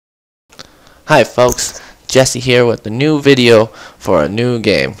Hi folks, Jesse here with a new video for a new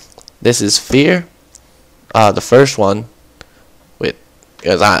game. This is F.E.A.R, the first one,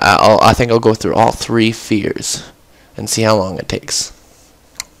 because I think I'll go through all three F.E.A.Rs and see how long it takes.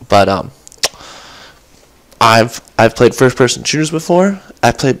 But I've played first-person shooters before.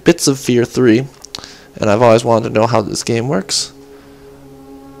 I played bits of F.E.A.R 3, and I've always wanted to know how this game works.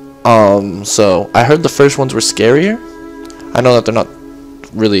 So I heard the first ones were scarier. I know that they're not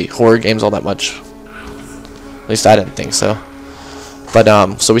really horror games all that much. At least I didn't think so.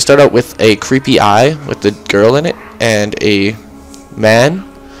 But so we start out with a creepy eye with the girl in it and a man.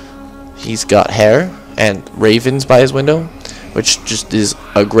 He's got hair and ravens by his window, which just is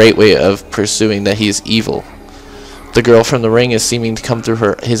a great way of pursuing that he is evil. The girl from the ring is seeming to come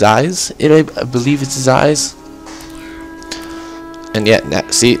through his eyes. I believe it's his eyes. And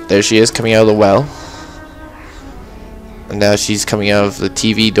yet, see, there she is coming out of the well. And now she's coming out of the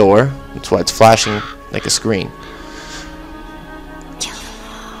TV door. That's why it's flashing like a screen.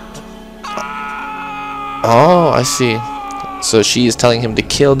 Oh, I see. So she is telling him to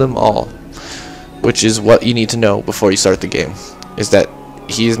kill them all. Which is what you need to know before you start the game. Is that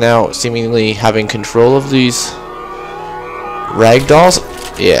he is now seemingly having control of these rag dolls.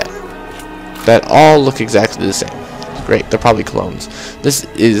 Yeah. That all look exactly the same. Great, they're probably clones. This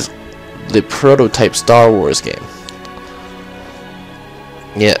is the prototype Star Wars game.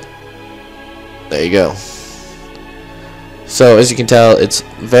 Yeah, there you go. So as you can tell, it's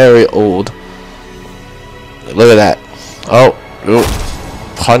very old. Look at that. Oh,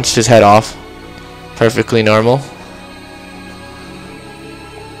 ooh, punched his head off. Perfectly normal.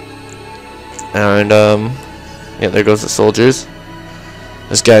 And yeah, there goes the soldiers.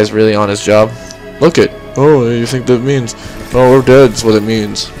 This guy's really on his job. Look it. Oh, you think that means? Oh, we're dead. That's what it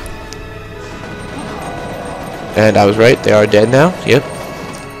means. And I was right. They are dead now. Yep.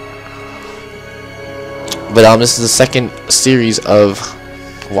 But this is the second series of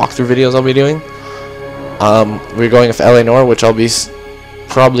walkthrough videos I'll be doing. We're going with F.E.A.R, which I'll be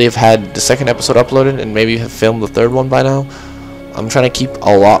probably have had the second episode uploaded and maybe have filmed the third one by now. I'm trying to keep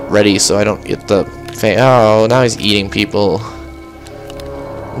a lot ready so I don't get the oh, now he's eating people.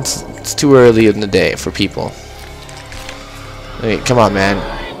 It's too early in the day for people. Hey, come on, man.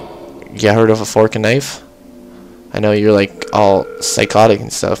 You heard of a fork and knife? I know you're like all psychotic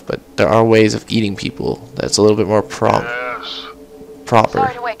and stuff, but there are ways of eating people that's a little bit more proper.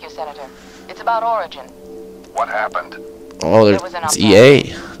 Sorry to wake you, Senator. It's about Origin. What happened? Oh, it's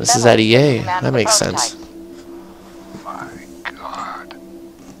EA. This is at EA. That makes sense. My God.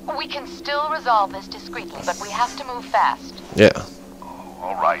 We can still resolve this discreetly, but we have to move fast. Yeah. Oh,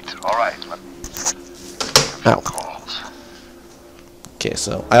 all right. Ow. Okay,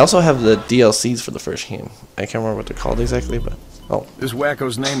 so I also have the DLCs for the first game. I can't remember what they're called exactly, but This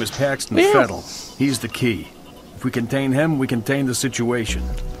wacko's name is Paxton Fettel. He's the key. If we contain him, we contain the situation.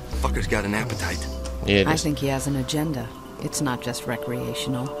 Fucker's got an appetite. yeah, I think he has an agenda. It's not just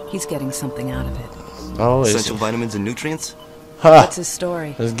recreational. He's getting something out of it. oh, is Essential vitamins and nutrients? What's his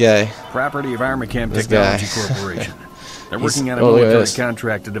story? this guy? Property of Armacam This Technology guy. Corporation. They're working on a look at military this.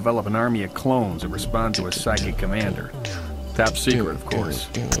 contract to develop an army of clones that respond to a psychic commander. Top secret, of course.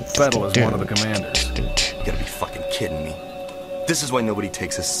 Fettel is one of the commanders. You gotta be fucking kidding me. This is why nobody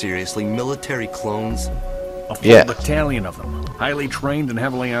takes us seriously. Military clones? A full Yeah. battalion of them. Highly trained and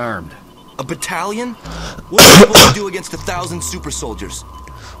heavily armed. A battalion? What are you supposed to do against 1,000 super soldiers?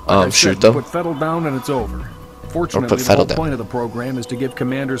 Like I said, shoot we them. put Fettel down and it's over. Fortunately, put the Fettel whole down. point of the program is to give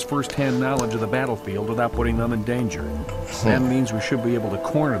commanders first-hand knowledge of the battlefield without putting them in danger. That means we should be able to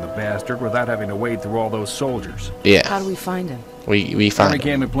corner the bastard without having to wade through all those soldiers. Yeah, How do we find him? we found it.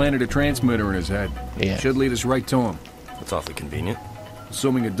 Armacam implanted a transmitter in his head. Yeah. Should lead us right to him. That's awfully convenient.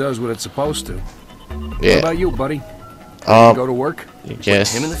 Assuming it does what it's supposed to. What Yeah. about you, buddy? Go to work?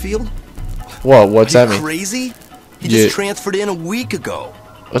 Yes. Him in the field? Whoa, what's Are that you mean? crazy? He Yeah. just transferred in a week ago.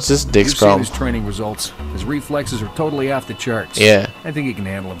 What's this dick's You've seen problem? his training results. His reflexes are totally off the charts. Yeah, I think he can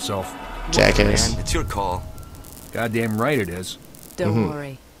handle himself. jackass. Man, it's your call. Goddamn right it is. Don't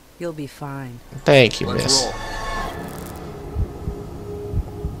worry. You'll be fine. Thank you, Let's miss. roll.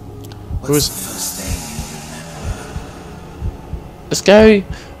 Who's this guy?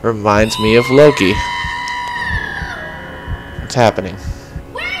 Reminds me of Loki. What's happening?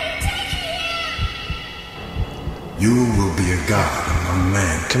 You will be a god among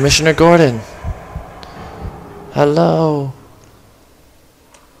men. Commissioner Gordon. Hello.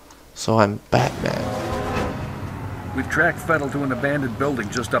 So I'm Batman. We've tracked Fettel to an abandoned building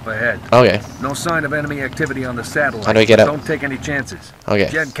just up ahead. Okay. No sign of enemy activity on the satellite. How do I get up? Don't take any chances. Okay.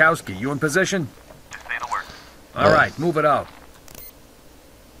 Jedkowski, you in position? Say the word. All right, move it out.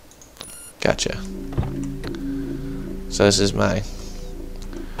 Gotcha. So this is my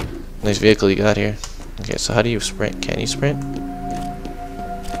nice vehicle you got here. Okay, so how do you sprint? Can you sprint?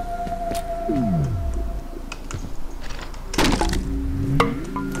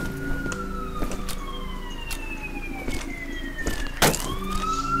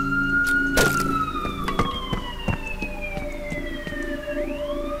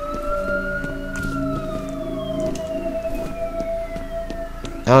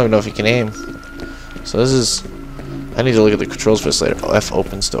 I don't even know if you can aim. So this is... I need to look at the controls for this later. Oh, F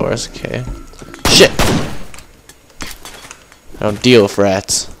opens doors. Okay. Shit! I don't deal with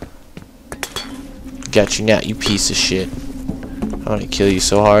rats. Got you now, you piece of shit. I want to kill you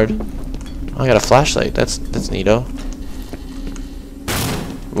so hard. Oh, I got a flashlight. That's neato.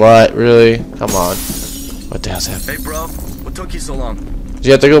 What? Really? Come on. What the hell's happening? Hey, bro. What took you so long? Do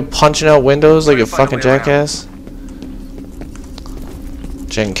you have to go punching out windows like a fucking jackass?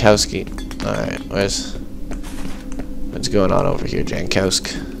 Jankowski. Alright, what's going on over here,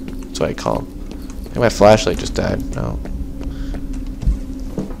 Jankowski? That's what I call him. I think my flashlight just died. No.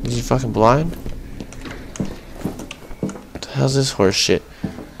 Is he fucking blind? What the hell's this horse shit?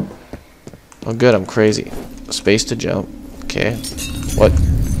 Oh good, I'm crazy. Space to jump. Okay. What?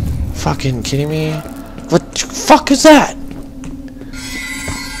 Fucking kidding me? What the fuck is that?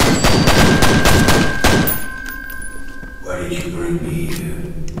 Why did you bring me here?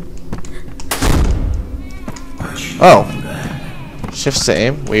 Oh. Shifts to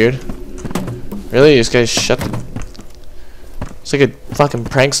aim? Weird. Really? This guy shut the... It's like a fucking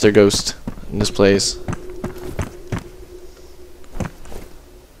prankster ghost in this place.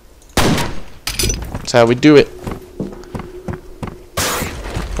 That's how we do it.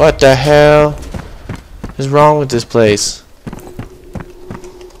 What the hell is wrong with this place?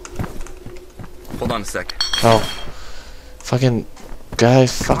 Hold on a second. Oh. Fucking guy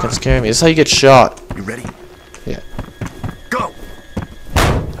fucking scaring me. This is how you get shot. You ready? Yeah. Go!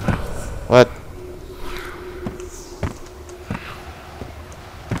 What?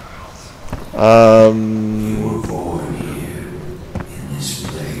 You were born here, in this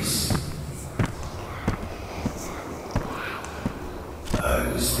place. I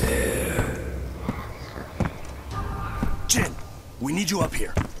was there. Jen, we need you up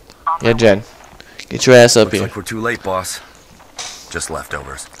here. Yeah, Jen. Get your ass up Looks here. like we're too late, boss. Just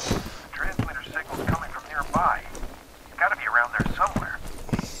leftovers. Transmitter signal's coming from nearby. It's gotta be around there somewhere.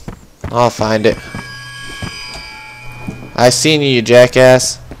 I'll find it. I seen you, you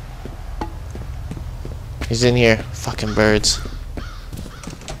jackass. He's in here. Fucking birds.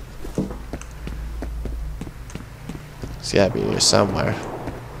 He's gotta be here somewhere.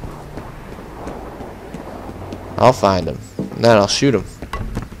 I'll find him. And then I'll shoot him.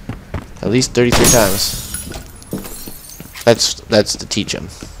 At least 33 times. That's to teach him.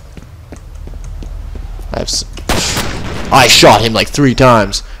 I shot him like 3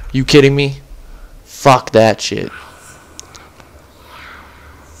 times. You kidding me? Fuck that shit.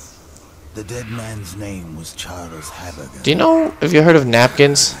 The dead man's name was Charles Haberger. Do you know if you heard of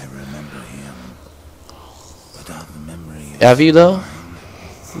napkins? I remember him. Without the memory of Have you though?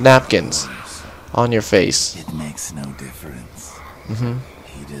 Napkins on your face. it makes no difference. Mhm.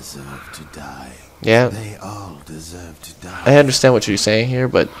 He deserved to die. Yeah. They all deserve to die. I understand what you're saying here,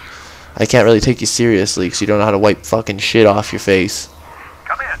 but I can't really take you seriously because you don't know how to wipe fucking shit off your face.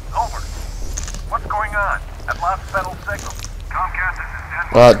 Come in, over. What's going on? I've lost settled signal. Comcast is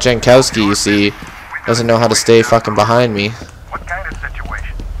in Well, Jankowski, you see, doesn't know how to stay fucking behind me, What kind of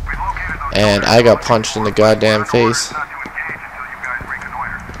situation? We located those and I got punched in the goddamn face. not to engage until you guys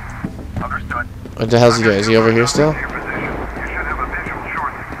reconnoiter. Understood. What the hell's he doing? Is he over here still? Your position. You should have a visual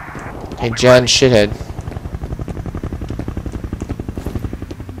shortly. Hey, Jen, shithead.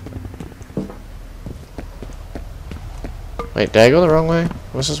 Wait, did I go the wrong way? Am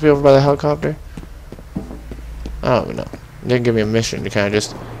I supposed to be over by the helicopter? I don't even know. It didn't give me a mission. You kind of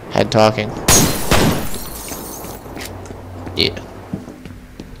just had talking. Yeah.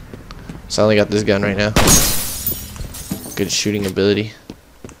 So I only got this gun right now. Good shooting ability.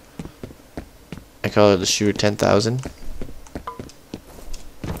 I call it the Shooter 10,000.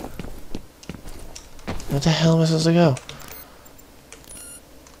 What the hell am I supposed to go?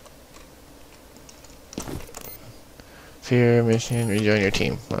 F.E.A.R. mission, rejoin your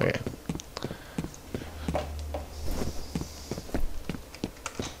team. Okay.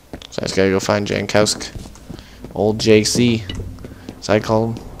 So I just gotta go find Jankowski. Old JC, as I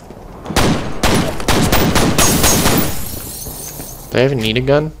call him. Do I even need a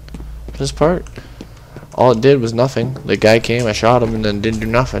gun for this part? All it did was nothing. The guy came, I shot him, and then didn't do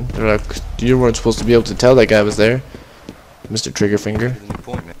nothing. They're like, you weren't supposed to be able to tell that guy was there, Mr. Triggerfinger.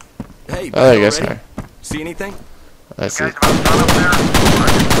 Hey, Hey, Oh, I guess so. See anything? I see. Guys about done up there?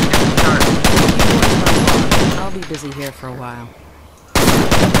 Get started. I'll be busy here for a while.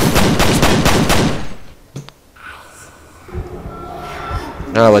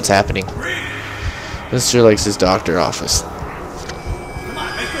 Oh, what's happening? This sure likes his doctor office.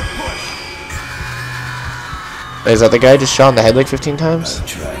 Is that the guy just shot in the head like 15 times? I've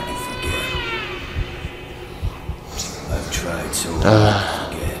tried to forget. I've tried so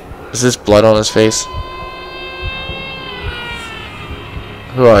hard to forget. Is this blood on his face?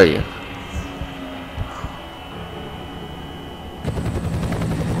 Who are you?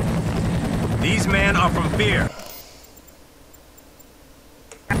 These men are from F.E.A.R.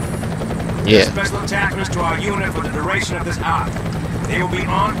 Yeah. Special attachments to our unit for the duration of this arc. They will be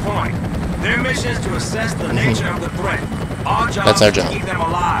on point. Their mission is to assess the nature of the threat. Our job That's our is to job. keep them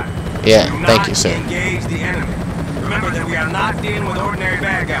alive. Yeah, Do thank not you, sir. engage the enemy. Remember that we are not dealing with ordinary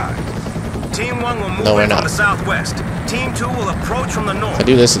bad guys. Team 1 will move No, we're in from not. the southwest. Team 2 will approach from the north. If I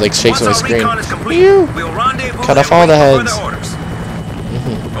do this, it like shakes on my Once our screen. recon is complete, Ew. we'll rendezvous Cut off and all the wait for heads. further orders.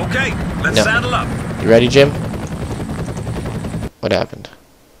 Okay, let's No. saddle up. You ready, Jim? What happened?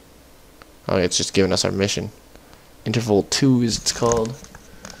 Oh, it's just giving us our mission. Interval 2 is it's called.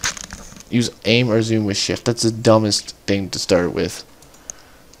 Use aim or zoom with shift. That's the dumbest thing to start with.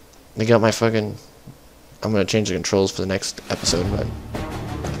 They got my fucking... I'm gonna change the controls for the next episode, but...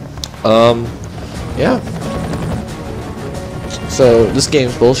 yeah. So, this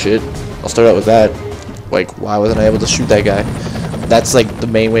game's bullshit. I'll start out with that. Like, why wasn't I able to shoot that guy? That's like the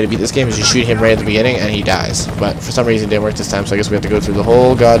main way to beat this game is you shoot him right at the beginning and he dies. But for some reason it didn't work this time, so I guess we have to go through the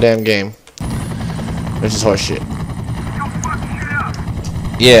whole goddamn game. Which is horseshit.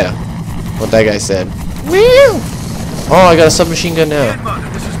 Yeah. What that guy said. Oh, I got a submachine gun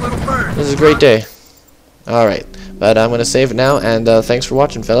now. This is a great day. Alright. But I'm gonna save it now, and thanks for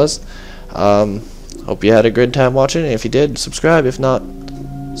watching, fellas. Hope you had a good time watching. If you did, subscribe. If not,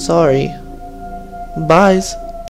 sorry. Byes.